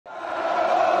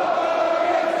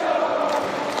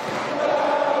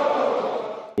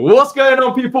What's going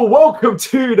on, people? Welcome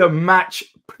to the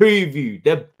match preview.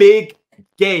 The big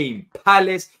game,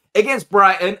 Palace against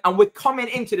Brighton. And we're coming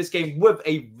into this game with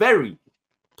a very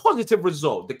positive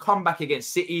result. The comeback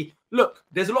against City. Look,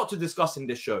 there's a lot to discuss in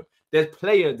this show. There's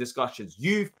player discussions,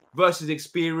 youth versus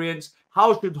experience,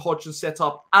 how should Hodgson set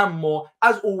up, and more.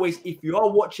 As always, if you are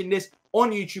watching this on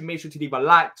YouTube, make sure to leave a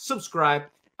like, subscribe,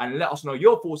 and let us know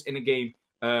your thoughts in the game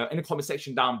in the comment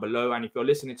section down below. And if you're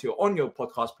listening to it on your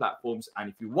podcast platforms,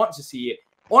 and if you want to see it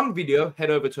on video,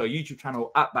 head over to our YouTube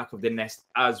channel at Back of the Nest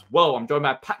as well. I'm joined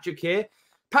by Patrick here.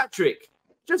 Patrick,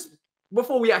 just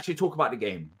before we actually talk about the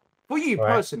game, for you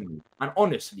personally and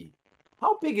honestly,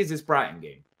 how big is this Brighton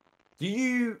game? Do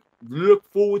you look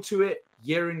forward to it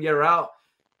year in, year out?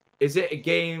 Is it a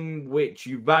game which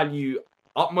you value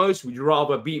utmost? Would you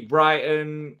rather beat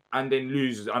Brighton and then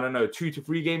lose, I don't know, 2 to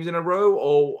 3 games in a row?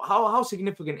 Or how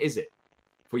significant is it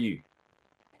for you?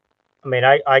 I mean,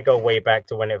 I go way back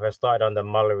to when it first started under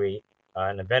Mullery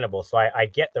and Venable. So I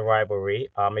get the rivalry.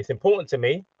 It's important to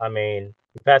me. I mean,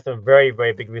 we've had some very,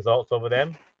 very big results over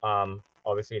them.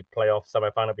 Obviously, playoff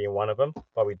semi-final being one of them,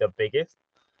 probably the biggest.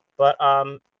 But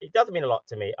it doesn't mean a lot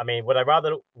to me. I mean, would I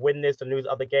rather win this than lose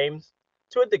other games?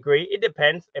 To a degree, it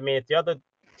depends. I mean, if the other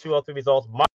 2 or 3 results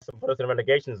might put us in the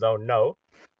relegation zone, no.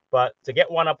 But to get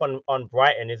one up on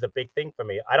Brighton is a big thing for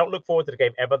me. I don't look forward to the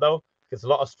game ever, though, because there's a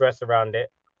lot of stress around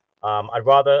it. I'd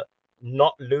rather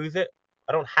not lose it.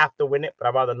 I don't have to win it, but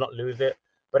I'd rather not lose it.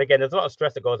 But again, there's a lot of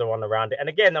stress that goes on around it. And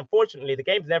again, unfortunately, the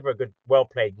game's never a good,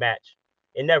 well-played match.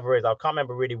 It never is. I can't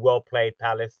remember a really well-played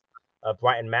Palace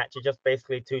Brighton match. It's just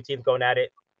basically 2 teams going at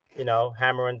it, you know,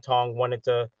 hammer and tong, wanted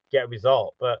to get a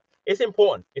result. But it's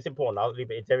important. It's important. I'll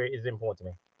leave it. It's important to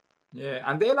me. Yeah,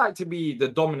 and they like to be the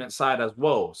dominant side as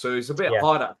well. So it's a bit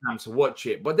hard at times to watch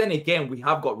it. But then again, we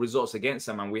have got results against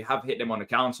them and we have hit them on the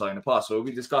counter in the past. So we'll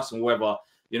be discussing whether,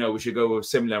 you know, we should go with a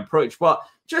similar approach. But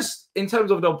just in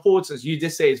terms of the importance, you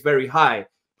did say it's very high.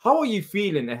 How are you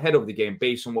feeling ahead of the game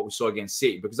based on what we saw against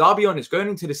City? Because I'll be honest, going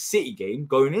into the City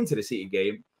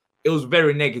game, it was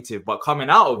very negative. But coming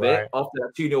out of it, after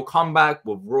that 2-0 comeback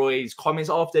with Roy's comments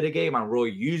after the game and Roy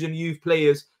using youth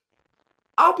players,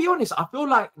 I'll be honest, I feel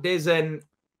like there's an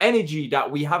energy that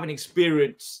we haven't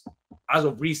experienced as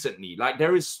of recently. Like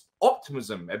there is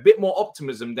optimism, a bit more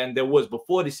optimism than there was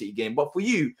before the City game. But for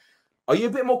you, are you a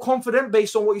bit more confident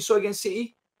based on what you saw against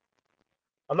City?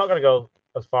 I'm not going to go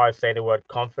as far as saying the word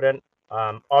confident.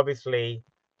 Obviously,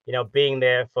 you know, being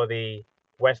there for the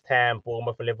West Ham,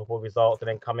 Bournemouth, and Liverpool results, and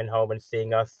then coming home and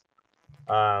seeing us,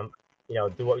 you know,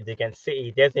 do what we did against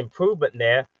City, there's improvement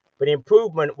there. But the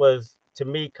improvement was, to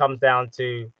me, comes down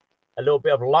to a little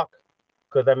bit of luck.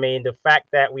 Because, I mean, the fact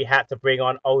that we had to bring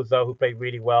on Ozo, who played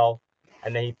really well,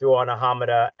 and then he threw on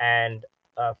Ahamada and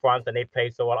France, and they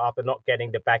played so well after not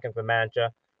getting the backing of the manager,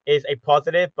 is a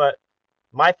positive. But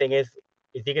my thing is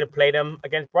he going to play them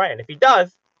against Brighton? If he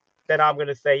does, then I'm going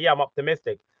to say, yeah, I'm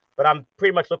optimistic. But I'm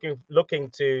pretty much looking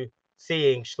to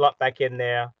seeing Schlott back in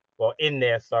there,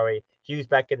 Hughes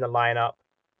back in the lineup.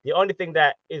 The only thing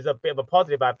that is a bit of a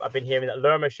positive, I've been hearing that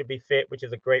Lerma should be fit, which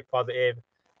is a great positive.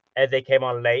 As they came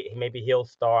on late, maybe he'll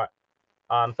start.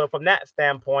 So from that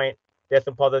standpoint, there's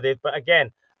some positives. But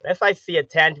again, unless I see a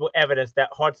tangible evidence that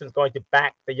Hodgson's going to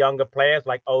back the younger players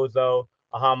like Ozo,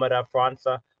 Ahamada,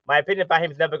 França, my opinion about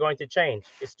him is never going to change.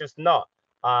 It's just not.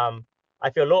 I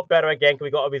feel a little better again because we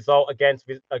got a result against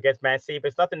Man City, but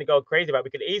it's nothing to go crazy about.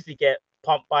 We could easily get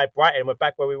pumped by Brighton. We're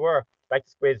back where we were, back to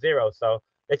square zero. So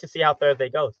let's just see how Thursday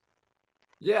goes.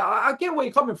 Yeah, I get where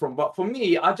you're coming from. But for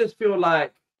me, I just feel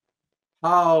like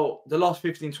how the last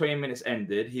 15, 20 minutes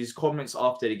ended, his comments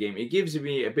after the game, it gives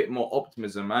me a bit more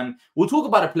optimism. And we'll talk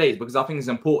about the plays because I think it's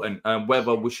important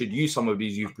whether we should use some of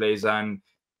these youth players and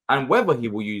whether he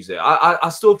will use it. I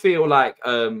still feel like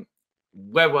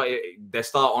whether they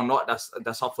start or not,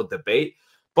 that's up for debate.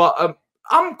 But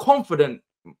I'm confident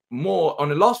more on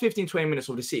the last 15, 20 minutes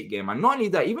of the City game. And not only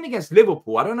that, even against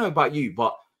Liverpool, I don't know about you,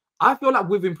 but I feel like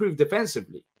we've improved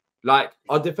defensively. Like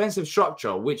our defensive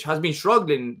structure, which has been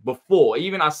struggling before.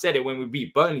 Even I said it when we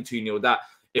beat Burnley 2-0, that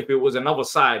if it was another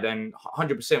side, then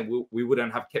 100% we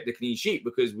wouldn't have kept the clean sheet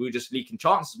because we were just leaking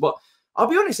chances. But I'll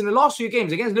be honest, in the last few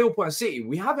games against Liverpool and City,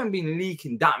 we haven't been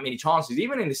leaking that many chances.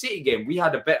 Even in the City game, we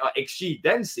had a better XG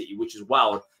than City, which is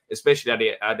wild, especially at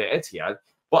the Etihad.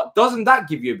 But doesn't that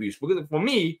give you a boost? Because for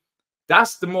me,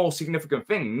 that's the more significant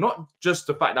thing. Not just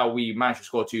the fact that we managed to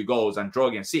score 2 goals and draw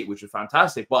against City, which was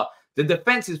fantastic, but the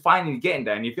defense is finally getting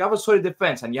there. And if you have a solid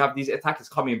defense and you have these attackers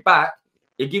coming back,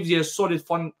 it gives you a solid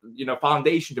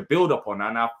foundation to build upon.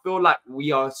 And I feel like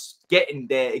we are getting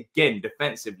there again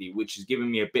defensively, which is giving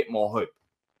me a bit more hope.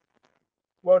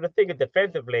 Well, the thing is,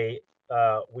 defensively,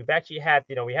 we've actually had,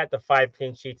 we had the 5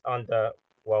 clean sheets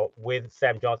with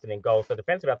Sam Johnson in goal. So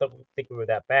defensively, I don't think we were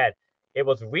that bad. It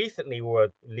was recently we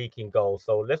were leaking goals.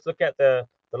 So let's look at the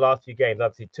last few games.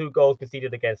 Obviously, 2 goals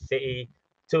conceded against City,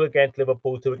 2 against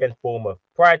Liverpool, 2 against Bournemouth.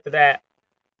 Prior to that,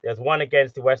 there's 1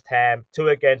 against West Ham, 2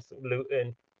 against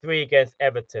Luton, 3 against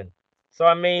Everton. So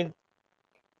I mean,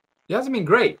 it hasn't been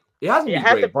great. It hasn't been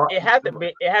great.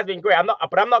 It has been great. I'm not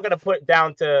going to put it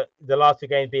down to the last 2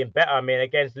 games being better. I mean,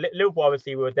 against Liverpool,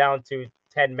 obviously we were down to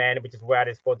 10 men, which is where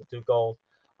they scored the 2 goals.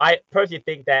 I personally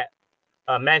think that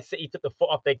Man City took the foot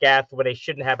off the gas when they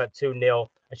shouldn't have at 2-0.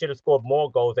 I should have scored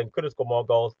more goals and could have scored more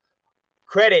goals.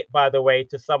 Credit, by the way,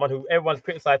 to someone who everyone's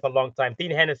criticized for a long time.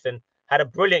 Dean Henderson had a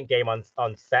brilliant game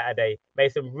on Saturday,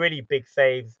 made some really big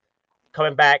saves.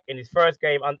 Coming back in his first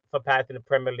game for Palace in the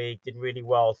Premier League, did really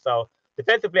well. So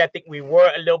defensively, I think we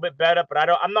were a little bit better, but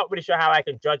I'm not really sure how I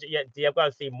can judge it yet. I've got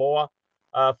to see more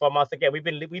from us. Again, we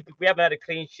haven't had a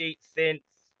clean sheet since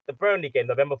the Burnley game,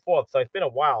 November 4th. So it's been a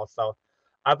while. So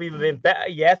I've even been better,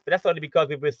 yes, but that's only because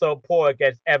we've been so poor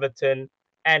against Everton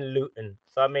and Luton.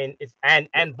 So I mean, it's and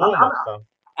Bournemouth. So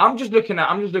I'm just looking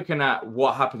at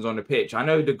what happens on the pitch. I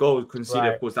know the goals conceded,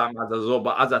 right, of course, that matters as well.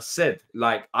 But as I said,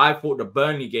 like, I thought the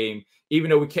Burnley game, even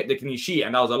though we kept the clean sheet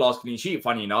and that was our last clean sheet,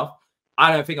 funny enough,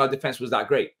 I don't think our defense was that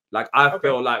great. Like, I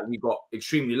feel like we got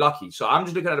extremely lucky. So I'm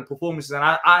just looking at the performances,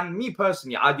 and me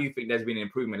personally, I do think there's been an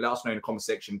improvement. Let us know in the comment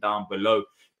section down below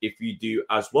if you do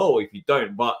as well, or if you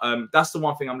don't. But that's the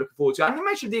one thing I'm looking forward to. And you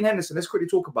mentioned Dean Henderson. Let's quickly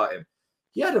talk about him.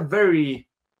 He had a very,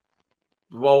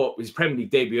 well, his Premier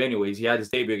League debut anyways. He had his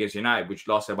debut against United, which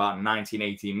lasted about 19,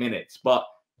 18 minutes. But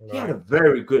he had a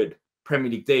very good Premier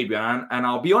League debut. And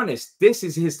I'll be honest, this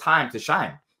is his time to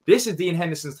shine. This is Dean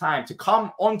Henderson's time to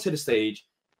come onto the stage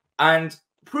and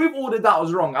prove all that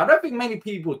was wrong. I don't think many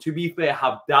people, to be fair,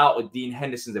 have doubted Dean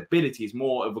Henderson's ability. It's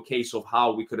more of a case of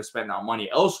how we could have spent our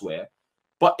money elsewhere.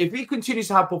 But if he continues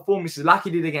to have performances like he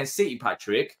did against City,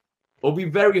 Patrick, it'll be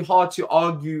very hard to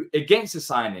argue against the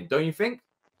signing, don't you think?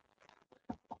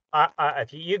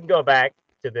 If you can go back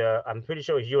to I'm pretty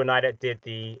sure it was you and I that did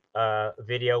the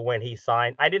video when he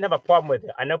signed. I didn't have a problem with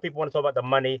it. I know people want to talk about the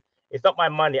money. It's not my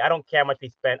money. I don't care how much we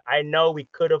spent. I know we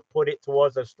could have put it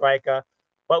towards a striker,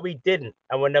 but we didn't,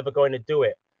 and we're never going to do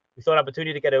it. We saw an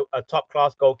opportunity to get a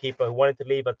top-class goalkeeper who wanted to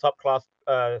leave a top-class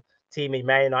team in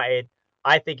Man United.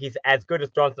 I think he's as good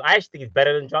as Johnson. I actually think he's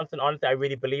better than Johnson. Honestly, I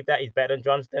really believe that. He's better than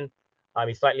Johnson.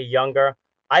 He's slightly younger.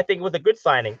 I think it was a good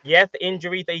signing. Yes, the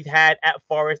injuries that he's had at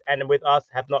Forest and with us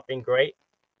have not been great,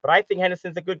 but I think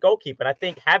Henderson's a good goalkeeper. And I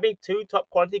think having 2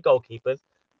 top-quality goalkeepers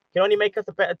can only make us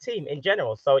a better team in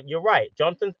general. So you're right.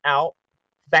 Johnson's out.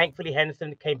 Thankfully,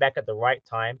 Henderson came back at the right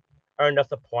time, earned us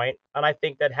a point. And I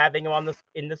think that having him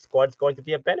in the squad is going to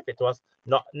be a benefit to us,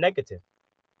 not negative.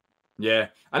 Yeah.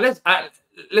 And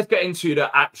let's get into the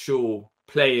actual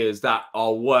players that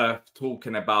are worth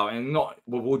talking about. And not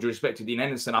with all due respect to Dean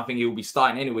Henderson, I think he will be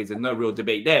starting anyways. There's no real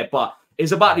debate there. But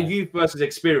it's about the youth versus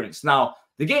experience. Now,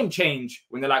 the game changed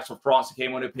when the likes of France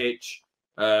came on the pitch.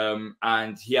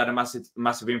 And he had a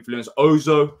massive influence.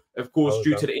 Ozo, of course,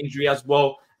 due to the injury as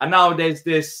well. And now there's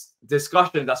this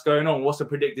discussion that's going on. What's the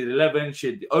predicted 11?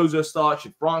 Should Ozo start?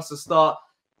 Should France start?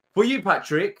 For you,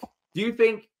 Patrick, do you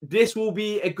think this will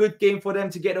be a good game for them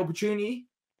to get the opportunity?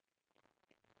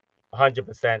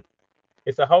 100%.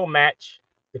 It's a whole match.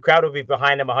 The crowd will be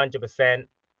behind them 100%.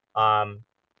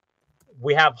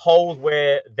 We have holes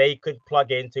where they could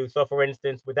plug into. So, for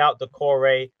instance, without the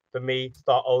Corre, for me,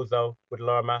 start Ozo with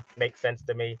Lerma. Makes sense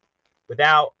to me.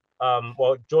 Without,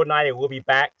 Jordan Ayew will be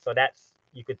back. So that's,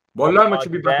 you could. Well, Lerma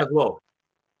should be back as well,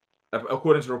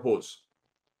 according to reports.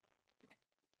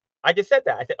 I just said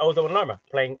that. I said Ozo and Lerma,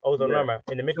 playing Ozo and Lerma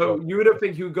in the midfield. So you wouldn't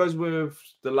think he goes with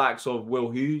the likes of Will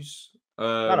Hughes?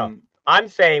 No. I'm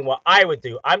saying what I would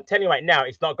do. I'm telling you right now,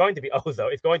 it's not going to be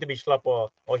Ozo. It's going to be Schlupp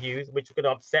or Hughes, which is going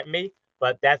to upset me.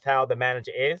 But that's how the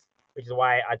manager is, which is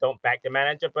why I don't back the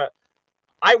manager. But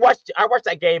I watched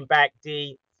that game back,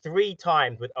 D, 3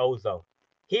 times with Ozo.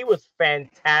 He was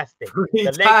fantastic. 3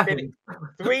 times.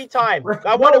 3 times.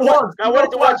 I wanted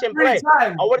to watch him play.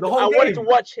 I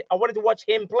wanted to watch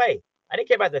him play. I didn't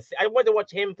care about this. I wanted to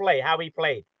watch him play, how he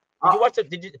played. Did you watch it?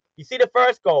 Did you see the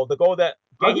first goal? The goal that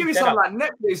I'll give you some like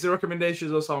Netflix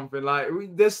recommendations or something. Like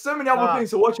there's so many other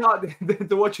things to watch out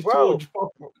to watch it.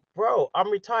 Bro,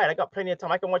 I'm retired. I got plenty of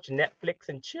time. I can watch Netflix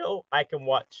and chill. I can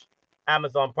watch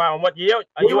Amazon Prime. Are you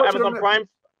Amazon Prime?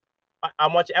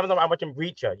 I'm watching Amazon. I'm watching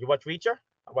Reacher. You watch Reacher?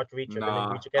 I watch Reacher.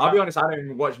 Nah, I'll be honest. I don't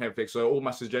even watch Netflix. So all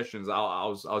my suggestions, I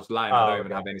was lying. I don't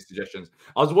even have any suggestions.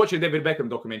 I was watching David Beckham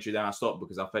documentary, then I stopped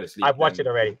because I fell asleep. I've watched it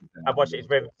already. I've watched it. It's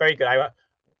very, very good.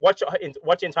 Watch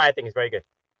the entire thing. It's very good.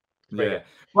 Yeah.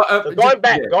 But So going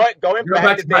back, yeah. going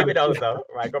back to David Palace. Ozo,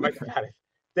 right? Going back to Palace.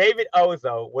 David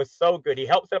Ozo was so good. He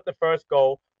helped set up the first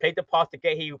goal, played the pass to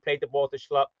Gehi, who played the ball to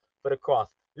Schlupp for the cross.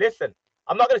 Listen,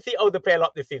 I'm not going to see Ozo play a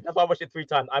lot this season. That's why I watched it 3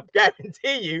 times. I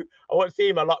guarantee you, I won't see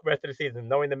him a lot rest of the season,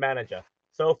 knowing the manager.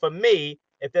 So for me,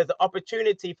 if there's an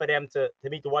opportunity for them to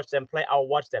watch them play, I'll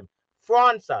watch them.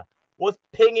 França was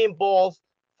pinging balls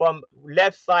from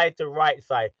left side to right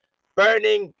side,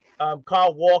 burning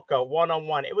Carl Walker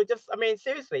one-on-one. It was just, I mean,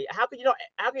 seriously, how can you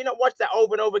not watch that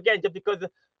over and over again just because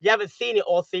you haven't seen it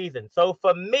all season? So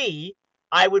for me,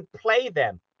 I would play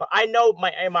them, but I know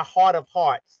in my heart of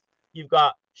hearts, you've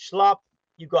got Schlupp,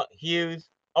 you've got Hughes,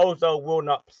 Ozo will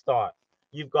not start.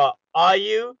 You've got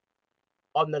Ayew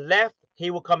on the left,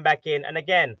 he will come back in. And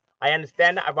again, I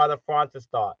understand that I'd rather France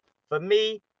start. For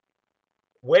me,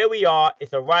 where we are,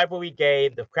 it's a rivalry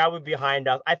game. The crowd will be behind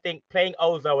us. I think playing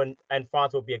Ozo and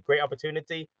France will be a great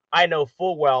opportunity. I know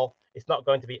full well it's not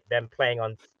going to be them playing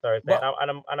on Thursday,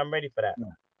 and I'm ready for that.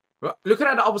 But looking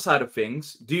at the other side of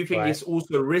things, do you think it's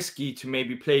also risky to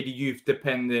maybe play the youth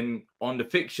depending on the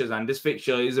fixtures? And this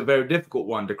fixture is a very difficult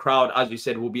one. The crowd, as you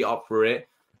said, will be up for it.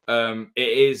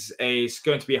 It's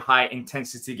going to be a high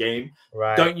intensity game.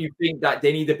 Right. Don't you think that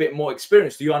they need a bit more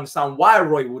experience? Do you understand why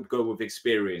Roy would go with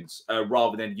experience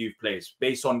rather than youth players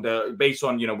based on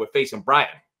we're facing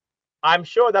Brighton? I'm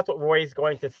sure that's what Roy is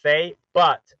going to say,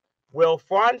 but will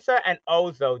França and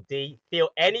Ozo D feel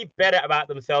any better about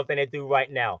themselves than they do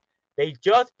right now? They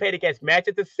just played against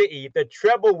Manchester City, the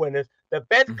treble winners, the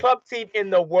best club team in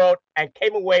the world, and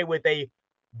came away with a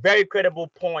very credible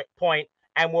point,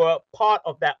 and were part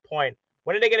of that point.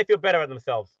 When are they going to feel better about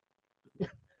themselves? Do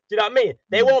you know what I mean?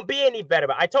 They won't be any better.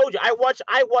 But I told you, I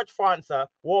watched França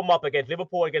warm up against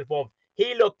Liverpool, against Bournemouth.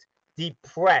 He looked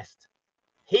depressed.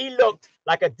 He looked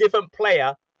like a different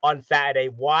player on Saturday.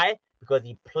 Why? Because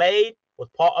he played, was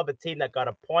part of a team that got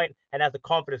a point, and has a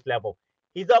confidence level.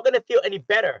 He's not going to feel any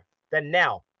better than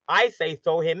now. I say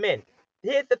throw him in.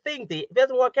 Here's the thing, D. If it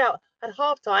doesn't work out at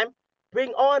halftime,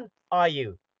 bring on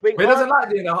Ayew. He doesn't like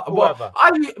doing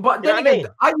that. But then again,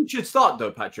 Ayew should start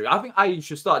though, Patrick. I think Ayew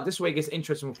should start. This way it gets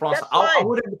interesting for France.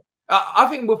 I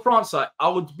think with France, I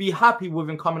would be happy with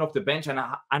him coming off the bench and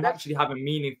actually having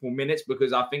meaningful minutes,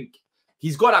 because I think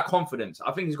he's got that confidence.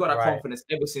 I think he's got that confidence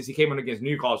ever since he came on against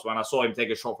Newcastle, and I saw him take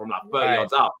a shot from like 30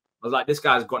 yards out. I was like, this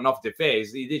guy's got nothing to fear.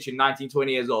 He's literally 19,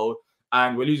 20 years old,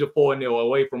 and we're losing 4-0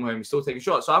 away from him. He's still taking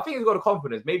shots. So I think he's got a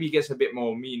confidence. Maybe he gets a bit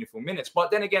more meaningful minutes. But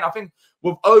then again, I think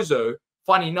with Ozo,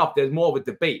 funny enough, there's more of a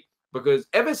debate, because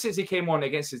ever since he came on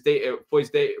against his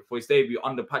debut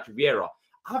under Patrick Vieira,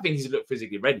 I think he's looked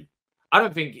physically ready. I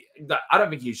don't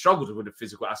think he struggles with the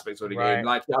physical aspects of the game.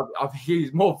 Like, I think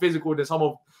he's more physical than some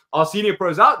of our senior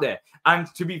pros out there. And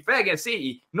to be fair against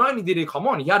City, not only did he come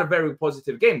on, he had a very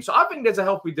positive game. So I think there's a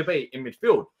healthy debate in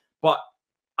midfield. But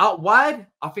out wide,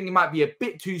 I think it might be a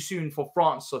bit too soon for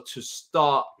France to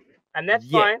start. And that's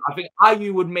fine. I think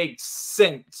Ayew would make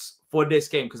sense for this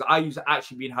game, because Ayew's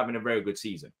actually been having a very good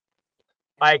season.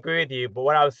 I agree with you. But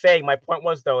what I was saying, my point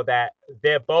was, though, that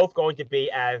they're both going to be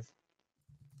as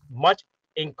much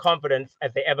in confidence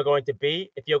as they're ever going to be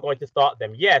if you're going to start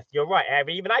them. Yes, you're right. I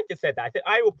mean, even I just said that. I said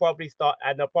I will probably start. I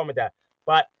had no problem with that.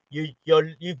 But you've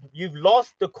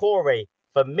lost the core.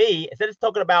 For me, instead of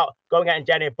talking about going out in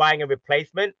January and buying a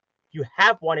replacement, you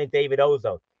have one in David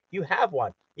Ozo. You have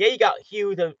one. Yeah, you got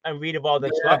Hughes and Riedewald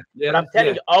and Schlupp. But I'm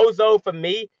telling you, Ozo, for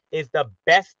me, is the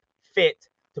best fit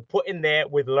to put in there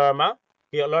with Lerma.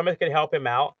 Lerma can help him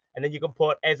out. And then you can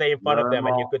put Eze in front of them,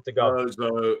 and you're good to go.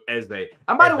 Ozo, Eze.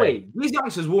 And by the way, these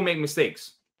youngsters will make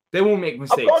mistakes. They will make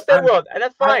mistakes. Of course they will, and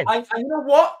that's fine. And you know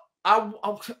what?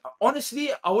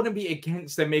 Honestly, I wouldn't be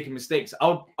against them making mistakes.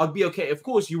 I'd be okay. Of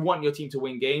course, you want your team to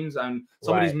win games, and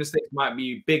some of these mistakes might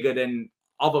be bigger than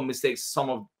other mistakes some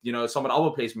of the other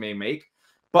players may make.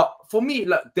 But for me,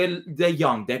 look, they're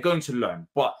young. They're going to learn.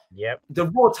 But the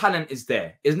raw talent is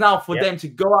there. It's now for them to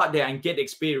go out there and get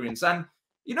experience. And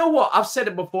you know what? I've said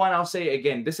it before and I'll say it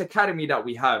again. This academy that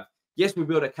we have, yes, we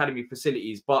build academy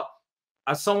facilities, but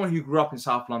as someone who grew up in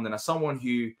South London, as someone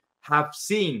who have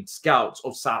seen scouts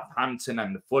of Southampton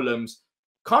and the Fulhams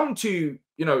come to,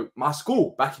 my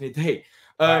school back in the day,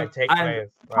 and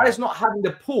Palace not having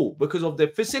the pool because of the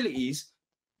facilities.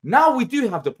 Now we do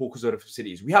have the pool because of the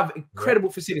facilities. We have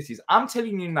incredible facilities. I'm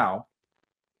telling you now,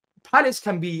 Palace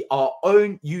can be our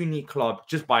own unique club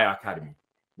just by our academy.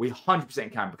 We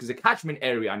 100% can, because the catchment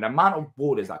area and the amount of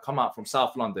boarders that come out from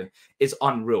South London is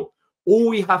unreal. All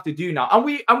we have to do now, and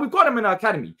we've got them in our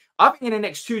academy. I think in the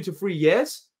next 2 to 3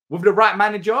 years, with the right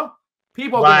manager,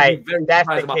 People are going to be very That's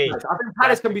surprised the about key. Palace. I think Palace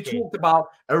That's can the be key. talked about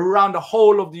around the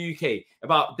whole of the UK.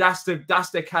 About that's the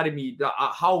academy.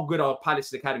 How good are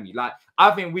Palace's academy? Like,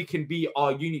 I think we can be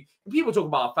our uni. People talk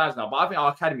about our fans now, but I think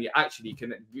our academy actually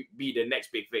can be the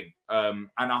next big thing. And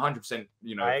 100%,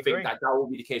 you know, think that will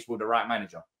be the case with the right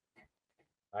manager.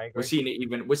 I agree.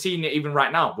 We're seeing it even right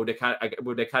now with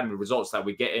the academy results that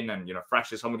we're getting, and you know,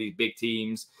 thrashing some of these big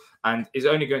teams, and it's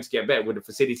only going to get better with the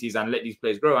facilities and let these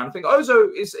players grow. And I think also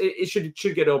it should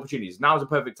get the opportunities. Now is the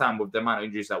perfect time with the amount of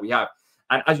injuries that we have.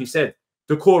 And as you said,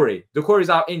 Decore is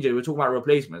out injured. We're talking about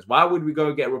replacements. Why would we go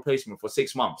and get a replacement for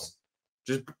 6 months?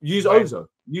 Just use Ozo.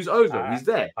 Use Ozo. He's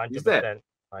there. 100%, He's there.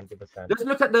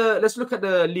 100%. Let's look at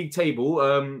the league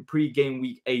table. Pre-game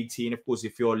week 18. Of course,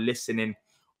 if you're listening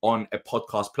on a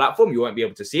podcast platform, you won't be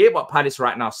able to see it. But Palace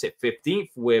right now sit 15th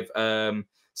with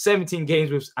 17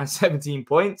 games and 17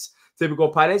 points. Typical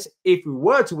Palace. If we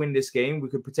were to win this game, we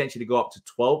could potentially go up to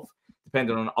 12th,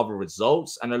 depending on other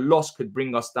results. And a loss could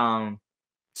bring us down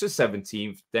to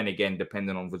 17th. Then again,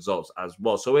 depending on results as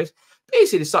well. So it's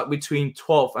basically stuck between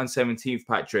 12th and 17th,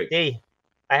 Patrick. I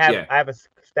have a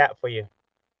stat for you.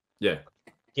 Yeah.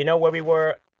 Do you know where we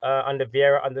were under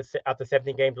Vieira after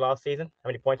 17 games last season? How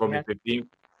many points Probably we had? 15th.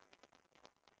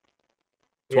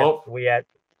 12. Yeah,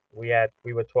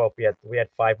 we were 12. We had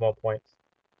 5 more points.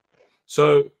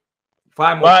 So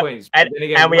 5 more points. And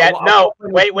we had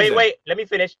wait. Let me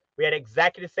finish. We had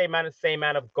exactly the same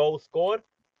amount of goals scored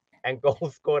and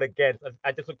goals scored against.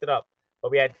 I just looked it up,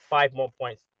 but we had 5 more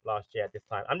points last year at this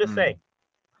time. I'm just saying.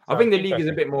 I think the league is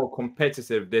a bit more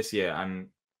competitive this year, and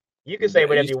you can say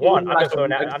whatever you want. I'm just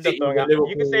throwing out.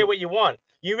 You can say what you want.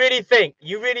 You really think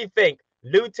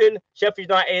Luton, Sheffield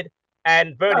United,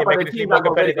 and Burnley make the team more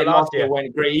competitive last year?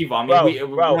 Went great either. I mean,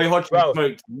 Roy Hodgson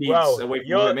smoked Leeds away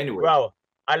from them anyway. Bro,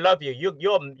 I love you.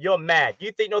 You're mad.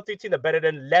 You think no 2 teams are better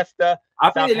than Leicester?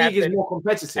 I think the league is more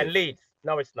competitive. And Leeds.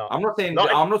 No, it's not. I'm not saying.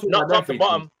 I'm not talking not about top to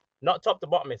bottom. Not top to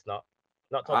bottom. It's not.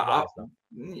 Not top to bottom.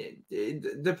 It's not.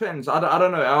 It depends. I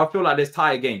don't know. I feel like there's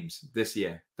tighter games this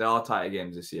year. There are tighter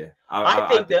games this year.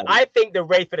 I think the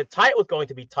race for the title is going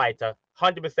to be tighter,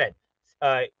 100%.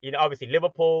 You know, obviously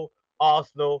Liverpool,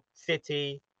 Arsenal,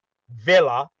 City,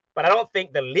 Villa, but I don't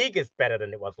think the league is better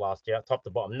than it was last year, top to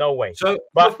bottom. No way. So,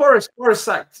 but Forest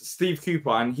sacked Steve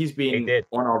Cooper, and he's been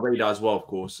on our radar as well, of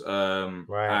course.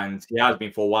 And he has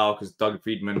been for a while because Doug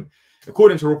Friedman,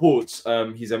 according to reports,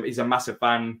 he's a massive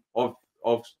fan of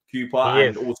Cooper,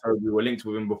 and also we were linked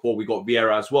with him before we got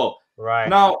Vieira as well. Right.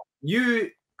 Now,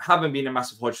 you haven't been a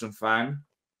massive Hodgson fan,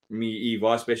 me either,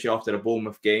 especially after the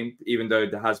Bournemouth game, even though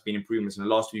there has been improvements in the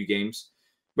last few games.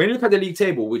 When you look at the league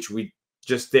table, which we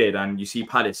just did, and you see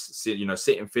Palace sitting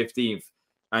 15th,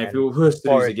 and if you were to lose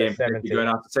the game, going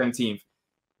out to 17th,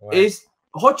 is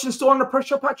Hodgson still under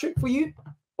pressure, Patrick, for you?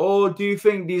 Or do you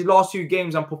think these last few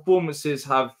games and performances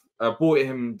have bought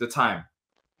him the time?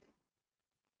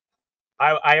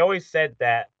 I always said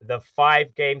that the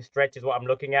 5-game stretch is what I'm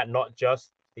looking at, not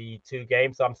just the 2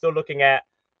 games. So I'm still looking at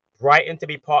Brighton to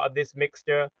be part of this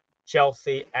mixture,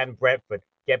 Chelsea and Brentford.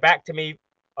 Get back to me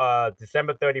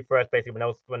December 31st, basically,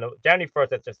 when January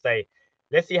 1st, let's just say.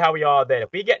 Let's see how we are there.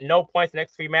 If we get no points in the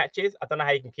next 3 matches, I don't know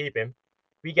how you can keep him.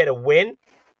 If we get a win,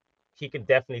 he can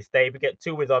definitely stay. If we get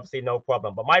 2 wins, obviously no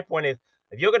problem. But my point is,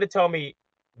 if you're going to tell me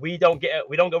we don't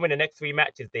go win the next 3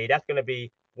 matches, D, that's going to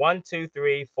be 1, 2,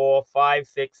 3, 4, 5,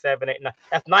 6, 7, 8, 9.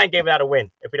 That's 9 games without a win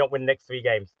if we don't win the next 3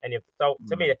 games. And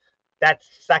to me, that's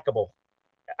sackable.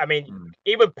 I mean,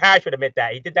 even Parrish would admit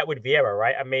that. He did that with Vieira,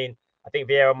 right? I mean, I think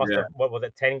Vieira must have,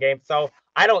 10 games? So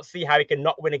I don't see how he can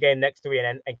not win a game next 3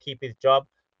 and keep his job.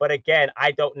 But again,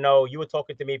 I don't know. You were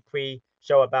talking to me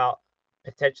pre-show about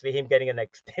potentially him getting an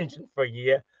extension for a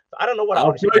year. So I don't know what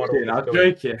I'm joking.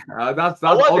 That's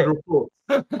odd report.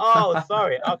 Oh,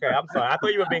 sorry. Okay, I'm sorry. I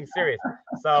thought you were being serious.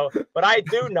 So, but I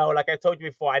do know, like I told you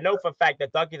before, I know for a fact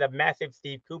that Doug is a massive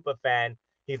Steve Cooper fan.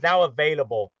 He's now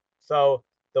available. So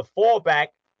the fallback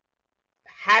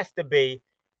has to be,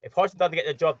 if Hodgson doesn't get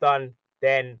the job done,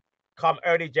 then come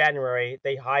early January,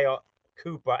 they hire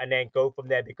Cooper and then go from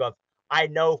there, because I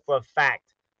know for a fact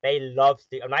they love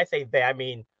Steve. And when I say they, I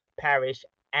mean Parrish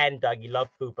and Dougie love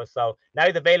Cooper. So now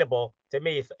he's available. To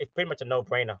me, it's pretty much a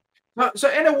no-brainer. So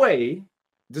in a way,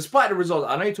 despite the results,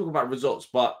 I know you talk about results,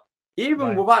 but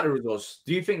even without the results,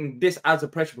 do you think this adds a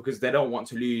pressure because they don't want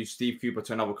to lose Steve Cooper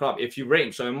to another club? If you rate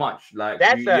him so much, like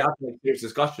you have to make serious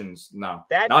discussions now.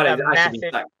 That's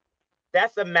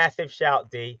a massive shout,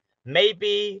 D.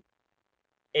 Maybe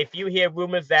if you hear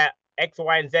rumors that X,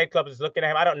 Y, and Z club is looking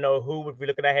at him, I don't know who would be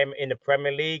looking at him in the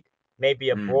Premier League, maybe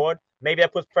abroad. Maybe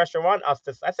that puts pressure on us.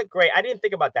 That's a great. I didn't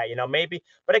think about that, maybe.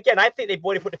 But again, I think they've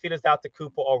already put the feelers out to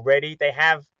Cooper already. They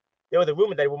have there was a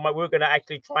rumor that we were going to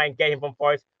actually try and get him from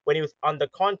Forest when he was under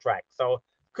contract. So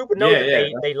Cooper knows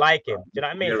that they like him. Do you know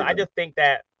what I mean? So I just think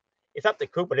that it's up to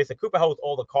Cooper. Listen, Cooper holds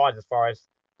all the cards as far as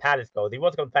Palace goes. If he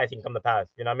wants to come to Palace, he can come to Palace.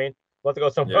 You know what I mean? If he wants to go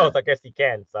somewhere else, I guess he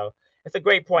can. So it's a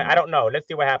great point. I don't know. Let's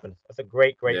see what happens. That's a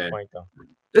great point, though.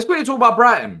 Let's quickly talk about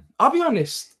Brighton. I'll be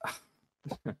honest.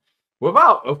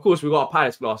 Without, of course, we got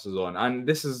Palace glasses on, and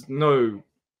this is no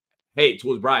hate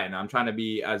towards Brighton. I'm trying to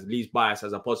be as least biased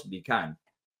as I possibly can.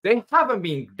 They haven't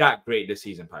been that great this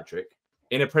season, Patrick,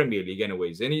 in the Premier League,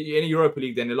 anyways. In the Europa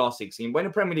League, then the last 16. But in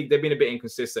the Premier League, they've been a bit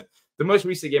inconsistent. The most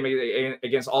recent game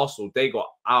against Arsenal, they got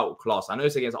outclassed. I know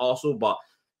it's against Arsenal, but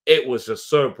it was just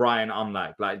so Brighton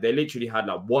unlike. Like, they literally had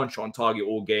like one shot on target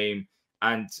all game,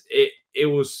 and it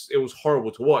was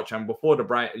horrible to watch. And before the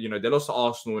Brighton, they lost to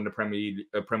Arsenal in the Premier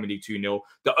League 2-0.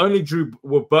 The only drew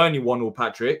with Burnley 1-0,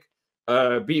 Patrick.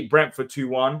 Beat Brentford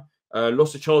 2-1.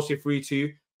 Lost to Chelsea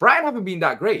 3-2. Brighton haven't been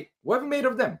that great. What have you made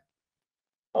of them?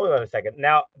 Hold on a second.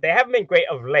 Now, they haven't been great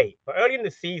of late, but early in the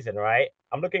season, right?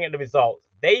 I'm looking at the results.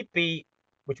 They beat,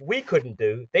 which we couldn't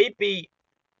do, they beat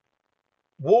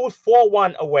Wolves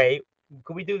 4-1 away.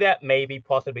 Could we do that? Maybe,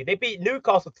 possibly. They beat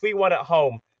Newcastle 3-1 at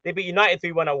home. They beat United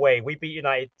 3-1 away. We beat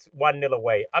United 1-0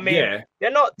 away. I mean,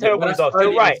 they're not terrible results.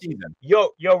 You're right.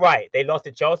 You're right. They lost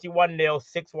to Chelsea 1-0,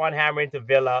 6-1 hammer into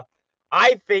Villa.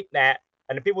 I think that,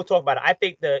 and the people talk about it, I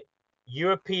think the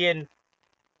European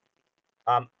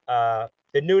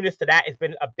the newness to that has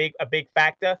been a big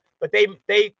factor. But they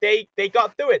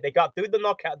got through it. They got through the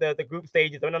knockout, the group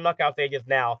stages, they're in the knockout stages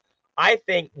now. I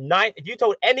think if you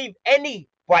told any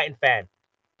Brighton fan,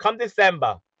 come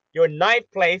December, you're in 9th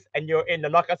place and you're in the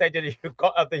knockout stages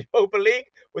of the Europa League,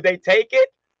 would they take it?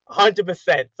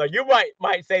 100%. So you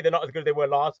might say they're not as good as they were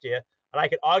last year, and I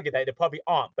could argue that they probably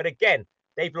aren't. But again,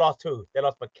 they've lost who? They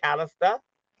lost McAllister,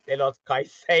 they lost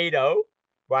Caicedo,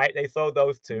 right? They sold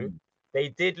those two. They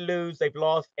did lose. They've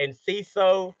lost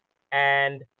Enciso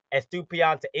and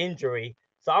Estupiñán to injury.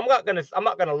 So I'm not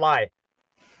gonna lie.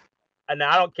 And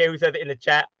I don't care who says it in the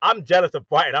chat. I'm jealous of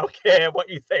Brighton. I don't care what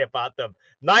you say about them.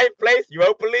 9th place,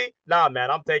 Europa League. Nah, man,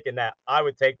 I'm taking that. I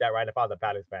would take that right if I was a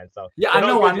Palace fan. So yeah, I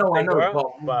know.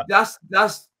 But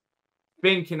that's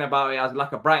thinking about it as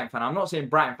like a Brighton fan. I'm not saying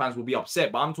Brighton fans will be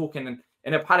upset, but I'm talking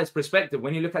in a Palace perspective.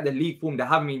 When you look at the league form, they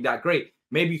haven't been that great.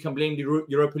 Maybe you can blame the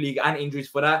Europa League and injuries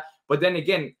for that. But then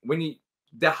again, when in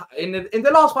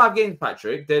the last 5 games,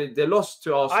 Patrick, they lost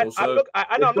to Arsenal.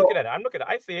 I'm looking at it.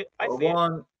 I see it. I see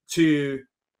 1, 2.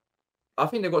 I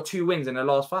think they've got 2 wins in the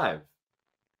last 5.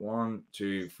 1,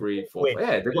 2, 3, 4.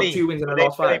 Yeah, they've got 2 wins in the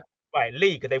last 5. Right,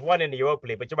 league, because they've won in the Europa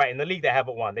League. But you're right, in the league they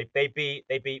haven't won. They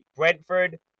beat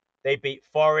Brentford, they beat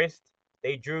Forest,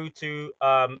 they drew to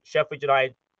Sheffield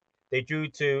United, they drew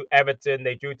to Everton,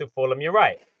 they drew to Fulham. You're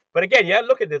right. But again,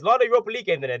 look at this. A lot of Europa League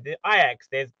games in there. The Ajax,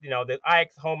 there's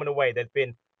Ajax home and away. There's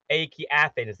been AEK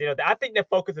Athens. I think their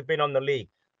focus has been on the league.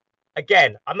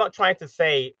 Again, I'm not trying to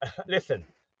say, listen,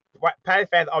 Palace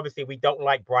fans, obviously, we don't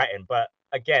like Brighton. But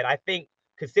again, I think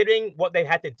considering what they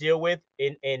had to deal with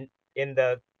in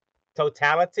the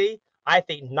totality, I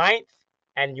think 9th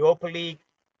and Europa League.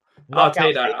 I'll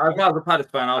take that. If I was a Palace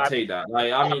fan, I'll take that.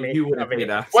 Like, I mean, you wouldn't take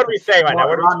that. What are we saying right now?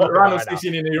 What are we talking about right now?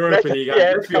 In the Europa League.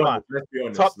 Let's be honest.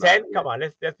 Top 10? Come on.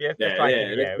 Let's try let's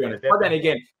be honest.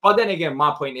 But then again,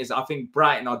 my point is, I think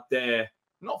Brighton are there,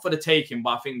 not for the taking,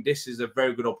 but I think this is a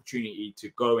very good opportunity to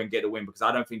go and get a win because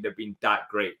I don't think they've been that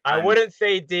great. I wouldn't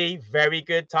say very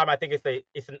good time. I think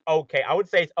it's an okay. I would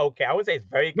say it's okay. I would say it's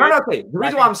very good. No, okay. The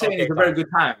reason why I'm saying it's a very good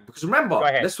time because remember,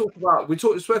 let's talk about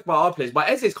our players. But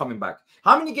Eze's coming back.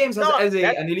 How many games has Eze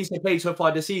and Elise played so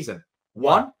far this season?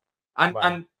 1,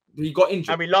 and he got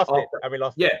injured. And we lost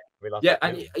it. Yeah,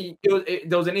 and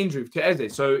there was an injury to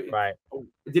Eze. So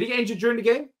did he get injured during the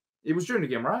game? It was during the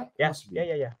game, right? Yeah,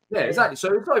 exactly.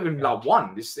 So it's not even like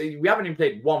 1. We haven't even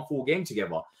played 1 full game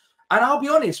together. And I'll be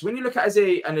honest, when you look at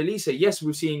Eze and Elise, yes,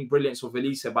 we've seen brilliance of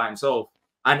Elise by himself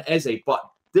and Eze, but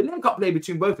the link-up play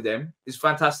between both of them is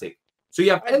fantastic. So you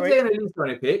have Eze and Elise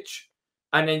on a pitch,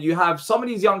 and then you have some of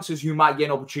these youngsters who might get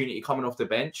an opportunity coming off the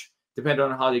bench, depending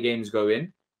on how the games go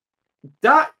in.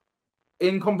 That,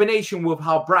 in combination with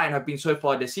how Brighton have been so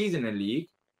far this season in the league,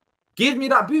 gives me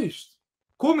that boost.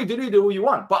 Call me Deludo all you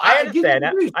want, but I understand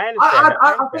that.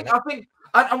 I think,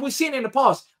 and we've seen it in the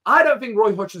past. I don't think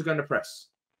Roy Hodgson's going to press.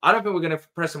 I don't think we're going to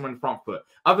press him on the front foot.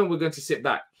 I think we're going to sit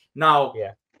back. Now,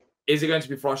 is it going to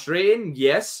be frustrating?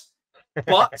 Yes.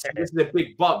 But this is a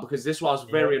big but because this was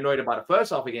very annoyed about the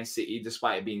first half against City,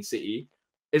 despite it being City,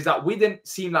 is that we didn't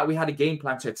seem like we had a game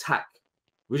plan to attack.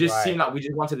 We just seemed like we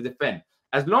just wanted to defend.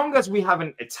 As long as we have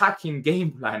an attacking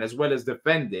game plan as well as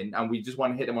defending, and we just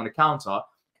want to hit them on the counter,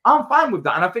 I'm fine with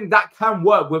that. And I think that can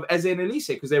work with Eze and Elise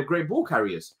because they're great ball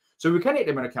carriers. So we can hit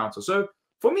them in a counter. So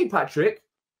for me, Patrick,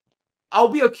 I'll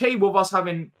be okay with us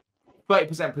having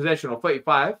 30% possession or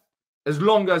 35 as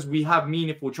long as we have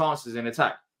meaningful chances in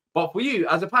attack. But for you,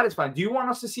 as a Palace fan, do you want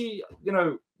us to see,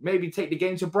 maybe take the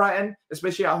game to Brighton,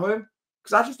 especially at home?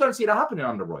 Because I just don't see that happening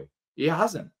under Roy. He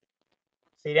hasn't.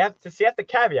 See, that's the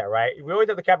caveat, right? We always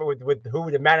have the caveat with who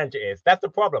the manager is. That's the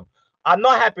problem. I'm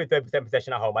not happy with 30%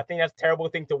 possession at home. I think that's a terrible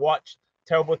thing to watch,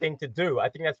 terrible thing to do. I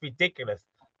think that's ridiculous.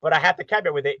 But I have the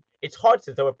caveat with it. It's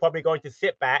Hodgson, so we're probably going to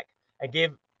sit back and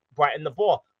give Brighton the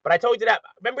ball. But I told you that.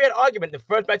 Remember we had an argument the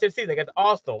first match of the season against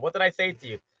Arsenal. What did I say to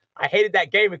you? I hated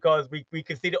that game because we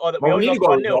conceded all that. We need to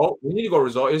go result. We need to go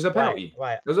result. It was a penalty.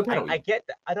 Right. It was a penalty. I get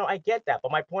that. I get that.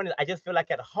 But my point is, I just feel like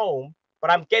at home. But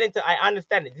I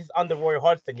understand it. This is under Roy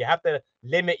Hodgson. You have to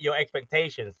limit your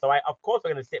expectations. So of course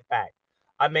we're going to sit back.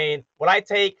 I mean, will I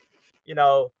take,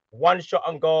 one shot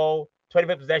on goal,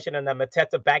 20-minute possession, and a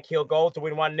Mateta back heel goal to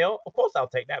win 1-0? Of course I'll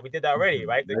take that. We did that already,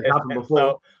 right?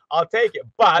 So I'll take it.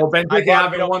 But we don't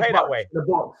play that way. The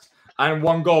box and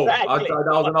one goal. Exactly.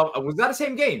 Was that the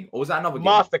same game or was that another game?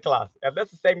 Masterclass.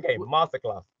 That's the same game.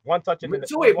 Masterclass. One touch in the.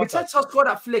 So wait, Mateta scored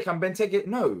that flick and Benteke.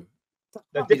 No.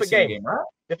 That's different game, right?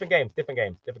 Different games.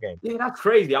 Yeah, that's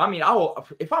crazy. I mean,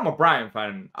 if I'm a Brighton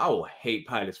fan, I will hate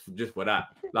Palace just for that.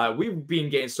 Like, we've been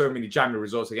getting so many jamming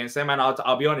results against them, and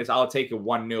I'll be honest, I'll take a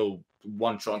 1-0,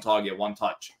 one shot on target, one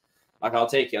touch. Like, I'll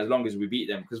take it as long as we beat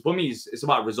them. Because for me, it's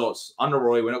about results. Under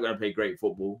Roy, we're not going to play great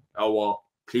football.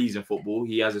 Pleasing football.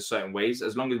 He has a certain ways.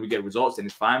 As long as we get results, then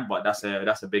it's fine. But that's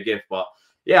a big if. But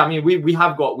yeah, I mean, we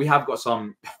have got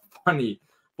some funny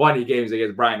games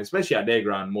against Brighton, especially at their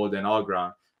ground more than our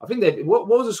ground. I think what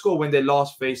was the score when they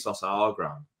last faced us at our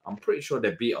ground? I'm pretty sure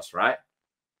they beat us, right?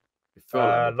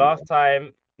 Last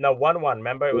time, no, 1-1.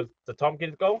 Remember, it was the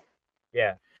Tompkins goal?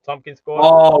 Yeah, Tompkins scored.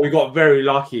 Oh, we got very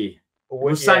lucky. It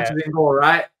was Sanchez in goal,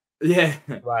 right? Yeah.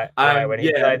 Right. When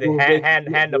he decided to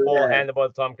hand the ball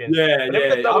to Tompkins. Yeah.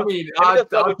 I mean, I'll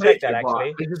check that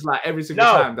actually. It's just like every single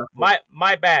time.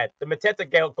 My bad. The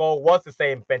Mateta goal was the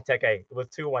same Benteke. It was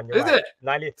 2-1. Is it?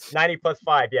 90 plus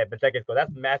 5. Yeah, Benteke's goal.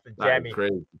 That's massive jammy.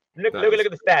 Look at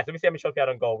the stats. Let me see how many shots we had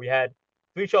on goal. We had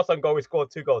 3 shots on goal. We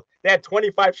scored 2 goals. They had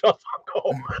 25 shots on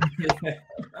goal.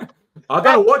 I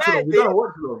don't watch it. We don't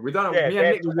watch it. We don't. Me and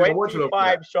Nick, we don't watch it.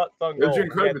 25 shots on goal. It was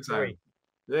during COVID time.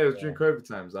 Yeah, it was during COVID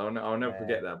times. I'll never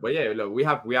forget that. But yeah, look, we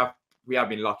have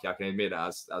been lucky. I can admit that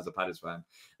as a Palace fan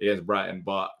against Brighton.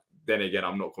 But then again,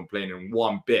 I'm not complaining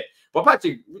one bit. But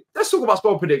Patrick, let's talk about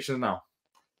score predictions now.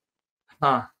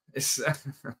 I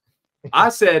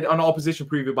said on the opposition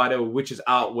preview, by the way, which is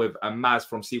out with a Maz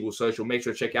from Seagull Social. Make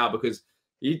sure to check it out because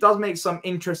he does make some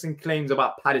interesting claims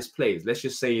about Palace players. Let's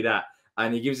just say that.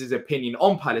 And he gives his opinion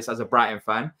on Palace as a Brighton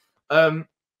fan.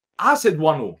 I said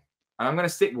 1-0. And I'm going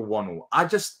to stick with 1-0.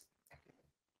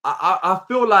 I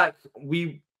feel like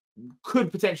we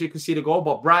could potentially concede a goal,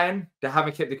 but Brighton, they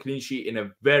haven't kept the clean sheet in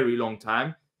a very long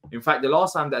time. In fact, the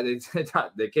last time that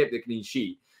they kept the clean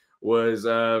sheet was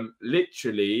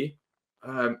literally,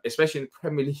 especially in the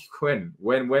Premier League,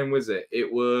 when was it?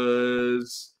 It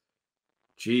was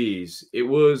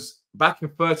back in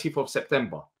 30th of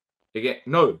September. Again,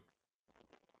 no.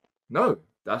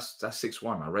 That's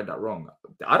 6-1. I read that wrong.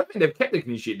 I don't think they've kept the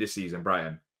clean sheet this season,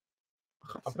 Brighton.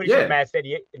 I'm pretty sure Matt said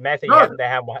they haven't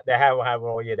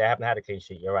had a clean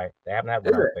sheet. You're right. They haven't had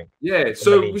one, I think. Yeah,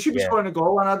 so we should be scoring a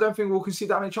goal, and I don't think we'll concede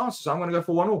that many chances. So I'm going to go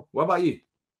for 1-0. What about you?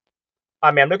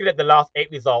 I mean, I'm looking at the last 8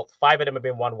 results. 5 of them have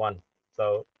been 1-1.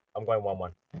 So I'm going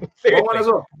 1-1. 1-1 as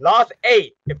well. Last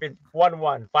 8 have been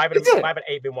 1-1. 5 and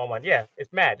 8 have been 1-1. Yeah,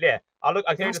 it's mad. Yeah, I'll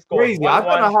tell you the score. Crazy. I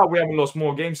don't know how we haven't lost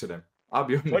more games to them. I'll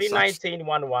be honest. 2019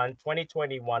 1-1,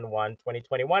 2020 1-1,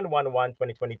 2021 1-1,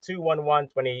 2022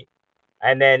 1-1,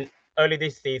 and then early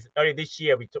this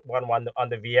year we took 1-1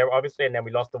 under Vieira, obviously, and then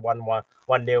we lost the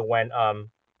 1-0 when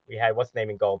we had what's his name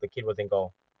in goal. The kid was in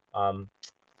goal.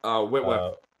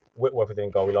 Whitworth. Whitworth was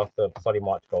in goal. We lost the Solly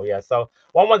March goal. Yeah, so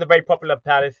 1-1's a very popular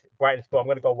Palace Brighton score. I'm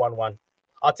going to go 1-1.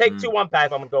 I'll take 2-1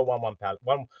 Palace. I'm going to go 1-1 Palace.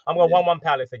 I'm going 1-1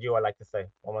 Palace, as you would like to say.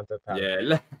 1-1 to Palace.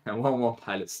 Yeah, 1-1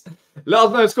 Palace. Let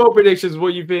us know score predictions,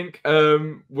 what you think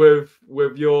with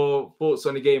your thoughts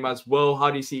on the game as well.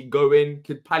 How do you see it going?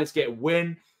 Could Palace get a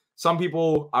win? Some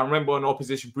people, I remember on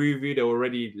opposition preview, they were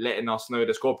already letting us know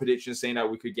the score predictions, saying that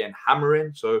we could get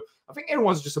hammering. So I think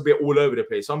everyone's just a bit all over the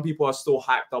place. Some people are still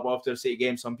hyped up after the City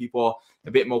game. Some people are a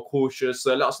bit more cautious.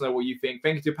 So let us know what you think.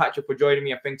 Thank you to Patrick for joining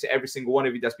me. And thank you to every single one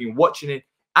of you that's been watching it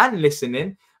and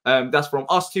listening. That's from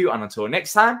us too. And until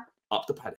next time, up the Palace.